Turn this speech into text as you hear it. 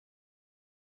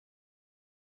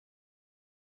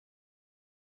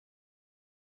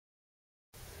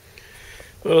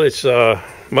Well, it's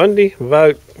Monday,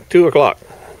 about 2 o'clock.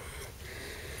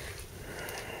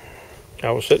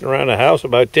 I was sitting around the house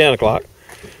about 10 o'clock,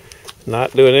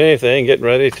 not doing anything, getting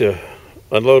ready to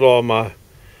unload all my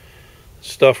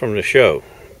stuff from the show,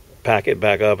 pack it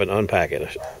back up and unpack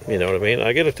it. You know what I mean?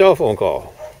 I get a telephone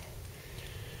call.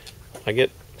 I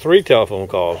get 3 telephone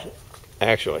calls,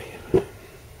 actually.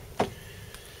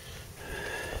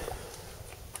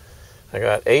 I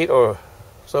got 8 or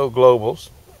so globals.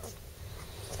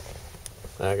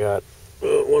 I got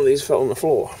one of these fell on the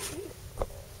floor.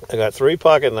 I got 3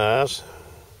 pocket knives,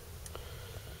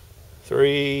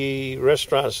 3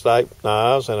 restaurant type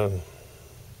knives, and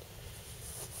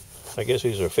I guess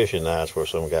these are fishing knives for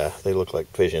some guy. They look like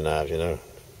fishing knives, you know.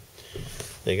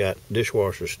 They got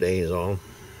dishwasher stains on them.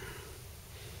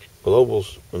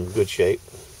 Globals in good shape.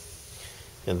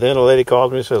 And then a lady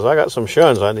called me and says, I got some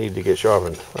shuns I need to get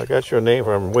sharpened. I got your name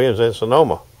from Williams and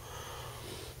Sonoma.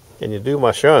 Can you do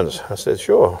my shuns? I said,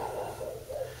 sure.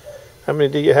 How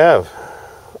many do you have?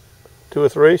 2 or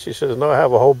 3? She says, no, I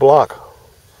have a whole block.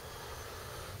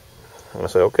 I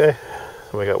said, okay.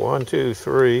 So we got 1, 2,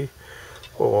 3,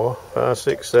 4, 5,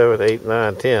 6, 7, 8,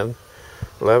 9, 10,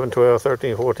 11, 12,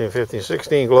 13, 14, 15,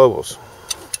 16 globals.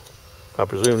 I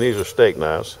presume these are steak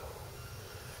knives.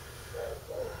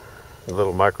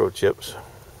 Little microchips.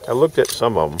 I looked at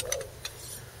some of them.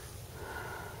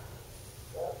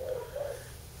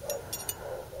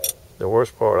 The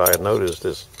worst part I had noticed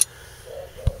is,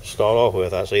 start off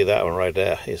with, I see that one right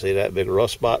there. You see that big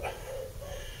rust spot?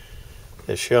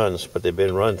 It's shuns, but they've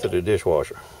been run through the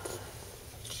dishwasher.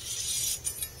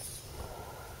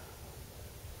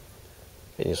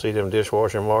 Can you see them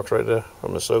dishwasher marks right there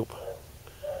from the soap?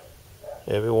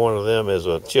 Every one of them is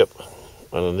a chip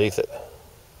underneath it.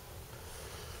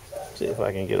 See if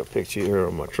I can get a picture here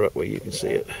on my truck where you can see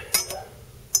it.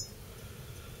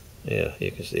 Yeah,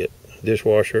 you can see it.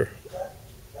 Dishwasher,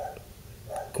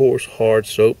 coarse, hard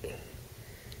soap,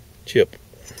 chip.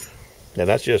 Now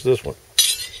that's just this one.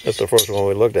 That's the first one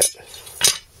we looked at.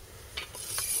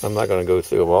 I'm not going to go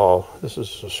through them all. This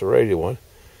is a serrated one.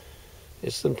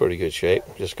 It's in pretty good shape.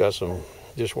 Just got some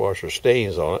dishwasher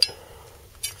stains on it.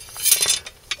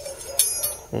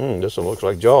 This one looks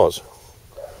like Jaws.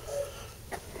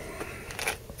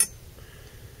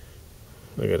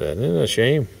 Look at that. Isn't that a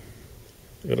shame?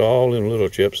 Look at all them little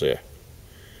chips there.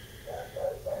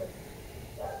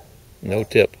 No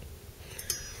tip.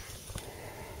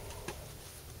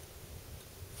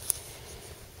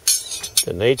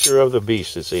 The nature of the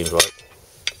beast, it seems like.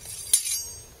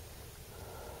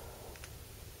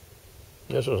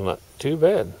 This one's not too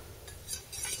bad.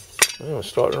 Oh, it's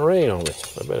starting to rain on me.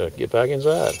 I better get back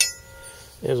inside.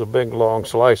 Here's a big long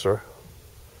slicer.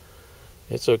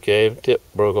 It's okay. The tip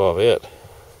broke off it.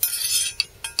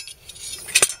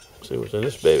 See what's in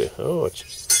this baby. Oh,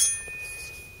 it's,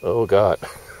 oh God.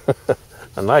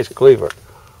 A nice cleaver.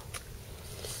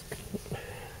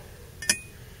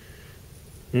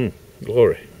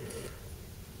 Glory.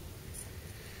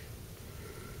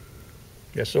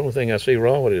 That's the only thing I see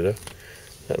wrong with it, though.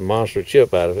 That monster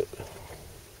chip out of it.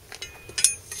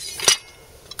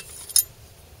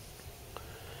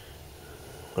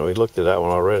 Oh, we looked at that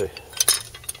one already.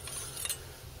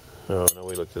 Oh no,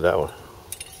 we looked at that one.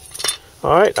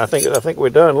 All right, I think we're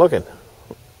done looking.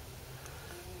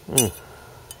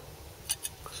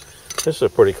 This is a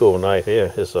pretty cool knife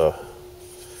here. It's a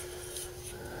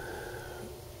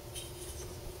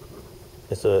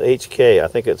HK. I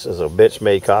think it's a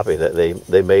Bench-made copy that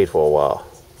they made for a while.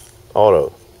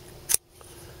 Auto.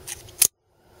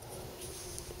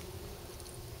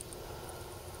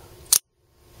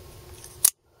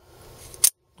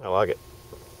 I like it.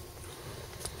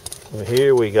 And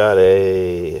here we got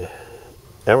a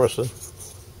Emerson.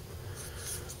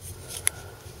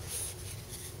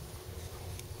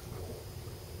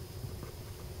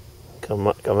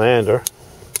 Commander.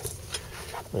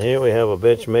 And here we have a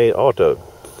Bench-made Auto.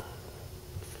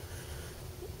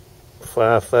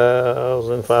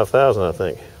 5,000, I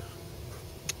think.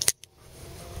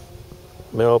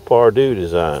 Mel Pardue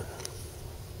design.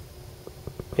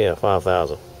 Yeah,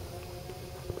 5,000.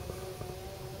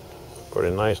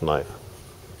 Pretty nice knife.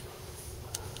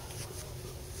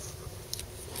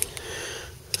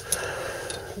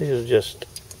 These are just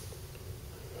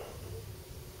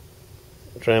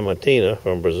Tramontina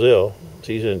from Brazil.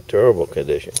 She's in terrible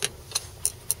condition.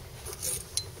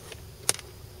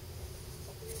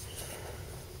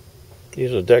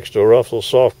 These are Dexter Russell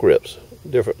soft grips,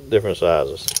 different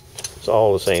sizes. It's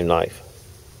all the same knife.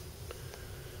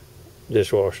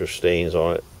 Dishwasher stains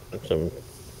on it. Some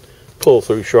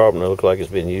pull-through sharpener look like it's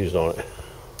been used on it.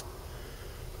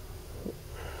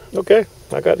 Okay,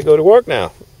 I got to go to work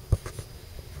now.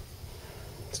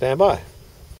 Stand by.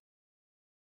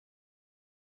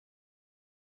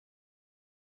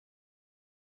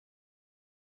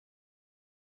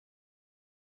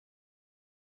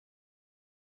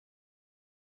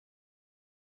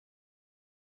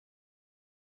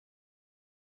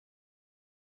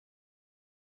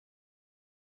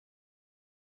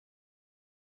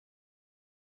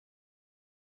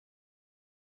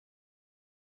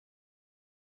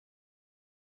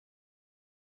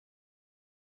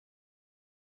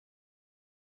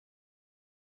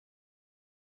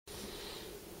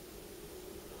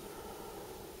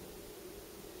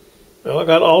 Well, I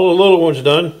got all the little ones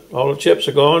done. All the chips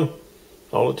are gone.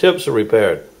 All the tips are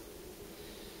repaired.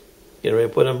 Getting ready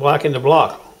to put them black in the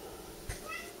block.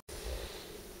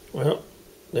 Well,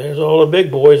 there's all the big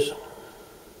boys.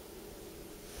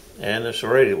 And the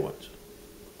serrated ones.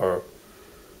 Or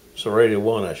serrated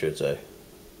one, I should say.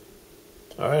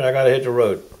 Alright, I gotta hit the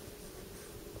road.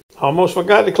 Almost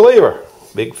forgot the cleaver.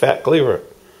 Big fat cleaver.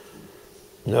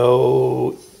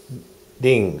 No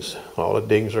dings. All the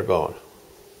dings are gone.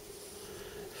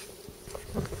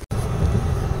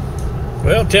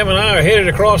 Well, Tim and I are headed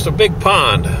across the big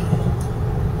pond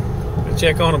to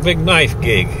check on a big knife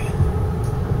gig.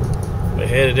 We're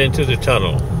headed into the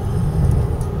tunnel.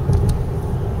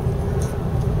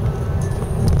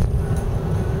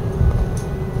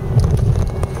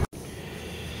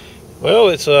 Well,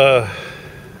 it's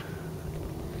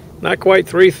not quite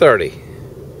 3:30.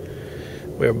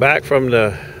 We're back from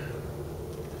the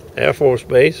Air Force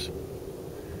Base.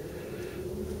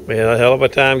 We had a hell of a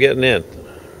time getting in.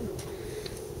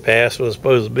 Pass was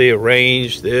supposed to be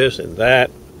arranged, this and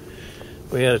that.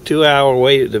 We had a 2-hour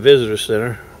wait at the visitor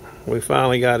center. We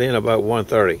finally got in about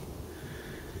 1:30.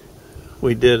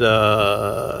 We did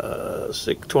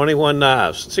 21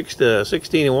 knives,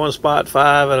 16 in one spot,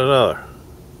 5 in another.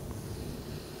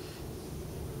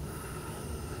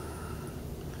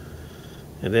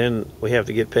 And then we have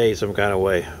to get paid some kind of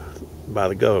way by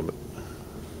the government.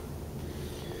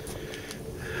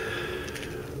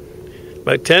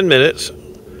 About 10 minutes.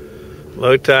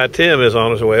 Low Tide Tim is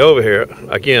on his way over here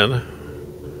again.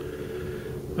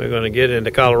 We're going to get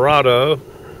into Colorado.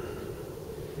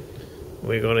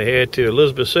 We're going to head to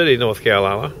Elizabeth City, North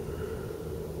Carolina.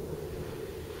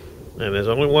 And there's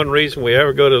only one reason we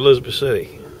ever go to Elizabeth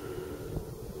City.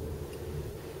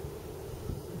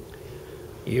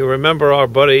 You remember our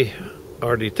buddy,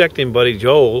 our detecting buddy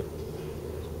Joel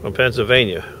from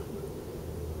Pennsylvania.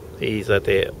 He's at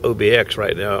the OBX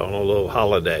right now on a little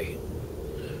holiday.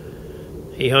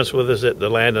 He hunts with us at the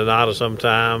Land of Nada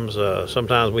sometimes.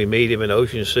 Sometimes we meet him in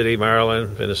Ocean City,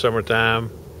 Maryland in the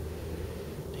summertime.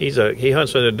 He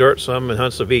hunts in the dirt some and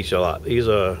hunts the beach a lot. He's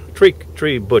a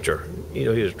tree butcher. You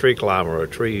know, he's a tree climber,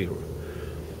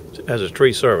 has a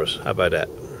tree service. How about that?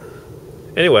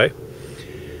 Anyway,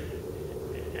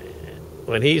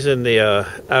 when he's in the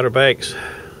Outer Banks,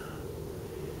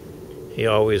 he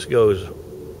always goes,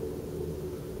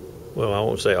 well, I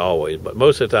won't say always, but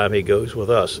most of the time he goes with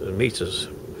us and meets us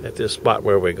at this spot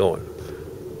where we're going.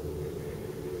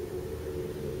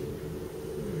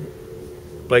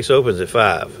 Place opens at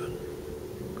 5.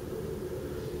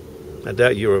 I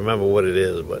doubt you remember what it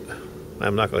is, but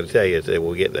I'm not going to tell you until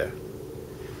we get there.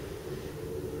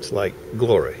 It's like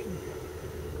glory.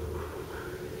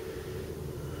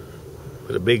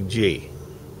 With a big G.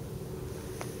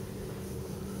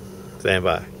 Stand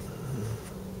by.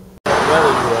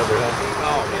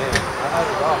 Oh, man. I had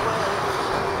it off.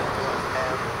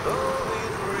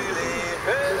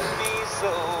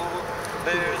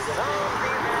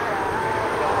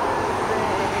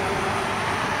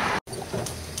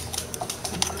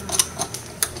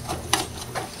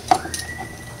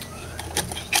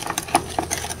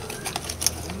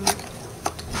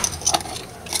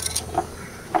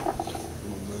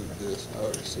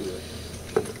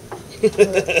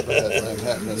 That's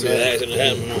happening. See that accident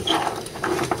happening.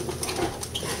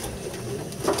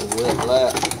 Wet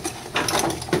lap.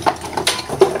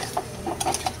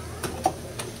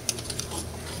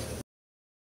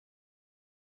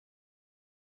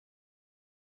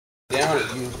 Down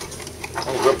at you.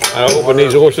 I open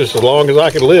these horses as long as I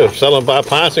can live, sell them by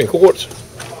pints and quarts.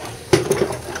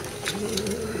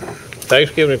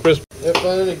 Thanksgiving and Christmas. That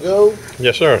finally go?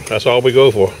 Yes, sir. That's all we go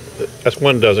for. That's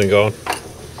one dozen gone.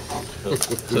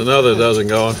 It's another dozen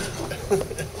gone.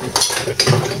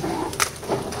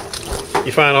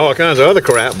 You find all kinds of other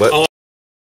crap, but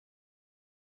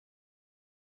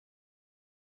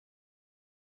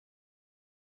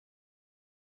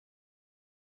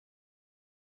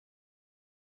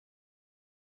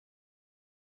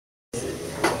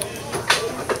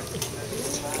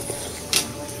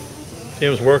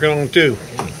Tim's working on 2.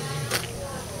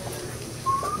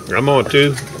 I'm on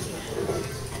 2.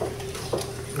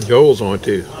 Joel's on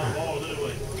 2.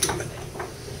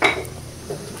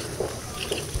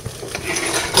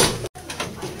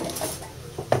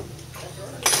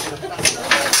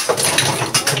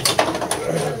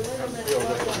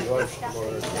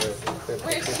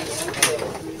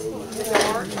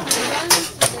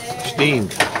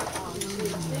 Steamed.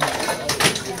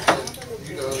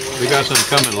 We got something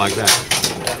coming like that.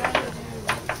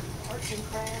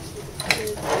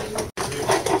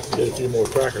 Get a few more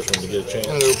crackers when you get a chance.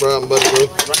 No problem, buddy.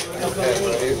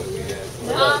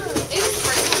 It's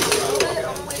crazy a little bit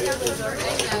on the way down to the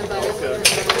thing,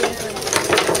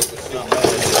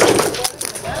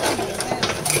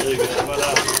 but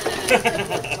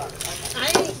I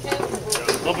ain't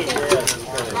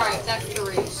Alright, that's the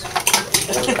reach.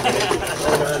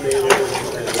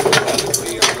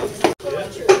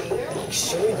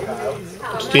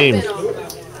 Steamed.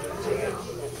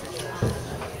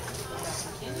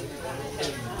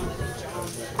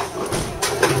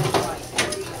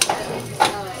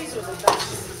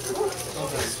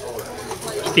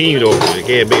 Steamed over, you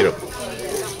can't beat them.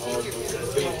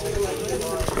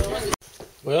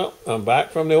 Well, I'm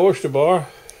back from the oyster bar.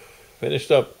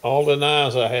 Finished up all the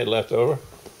knives I had left over.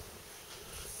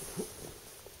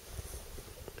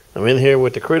 I'm in here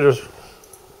with the critters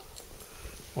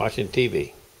watching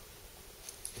TV.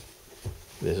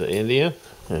 There's an Indian,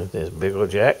 and there's Big Ol'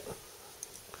 Jack.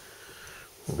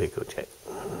 Big Ol' Jack.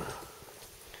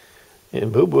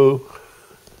 And Boo Boo.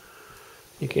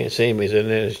 You can't see him, he's in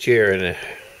his chair in there.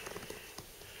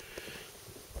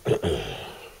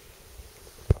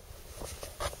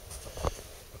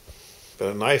 But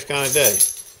a nice kind of day.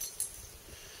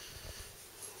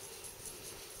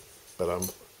 But I'm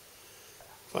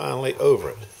finally over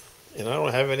it. And I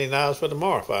don't have any knives for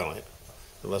tomorrow, finally.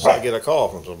 Unless I get a call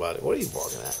from somebody. What are you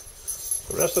barking at?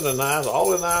 The rest of the knives, all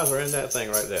the knives are in that thing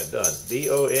right there. Done.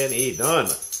 D-O-N-E. Done.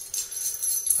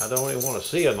 I don't even want to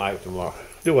see a knife tomorrow.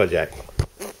 Do what, Jack?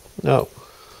 No.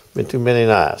 Been too many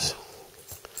knives.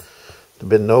 There's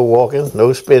been no walking,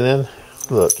 no spinning.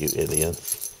 Look, you Indian.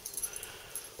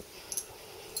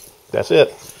 That's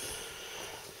it.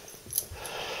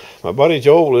 My buddy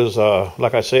Joel is,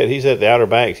 like I said, he's at the Outer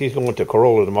Banks. He's going to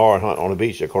Corolla tomorrow and hunt on the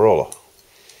beach at Corolla.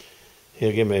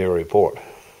 He'll give me a report.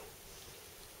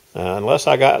 Unless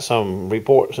I got some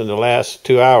reports in the last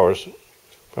 2 hours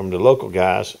from the local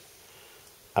guys,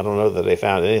 I don't know that they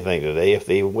found anything today. If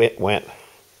they went.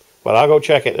 But I'll go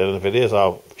check it, and if it is,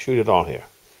 I'll shoot it on here.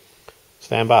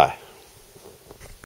 Stand by.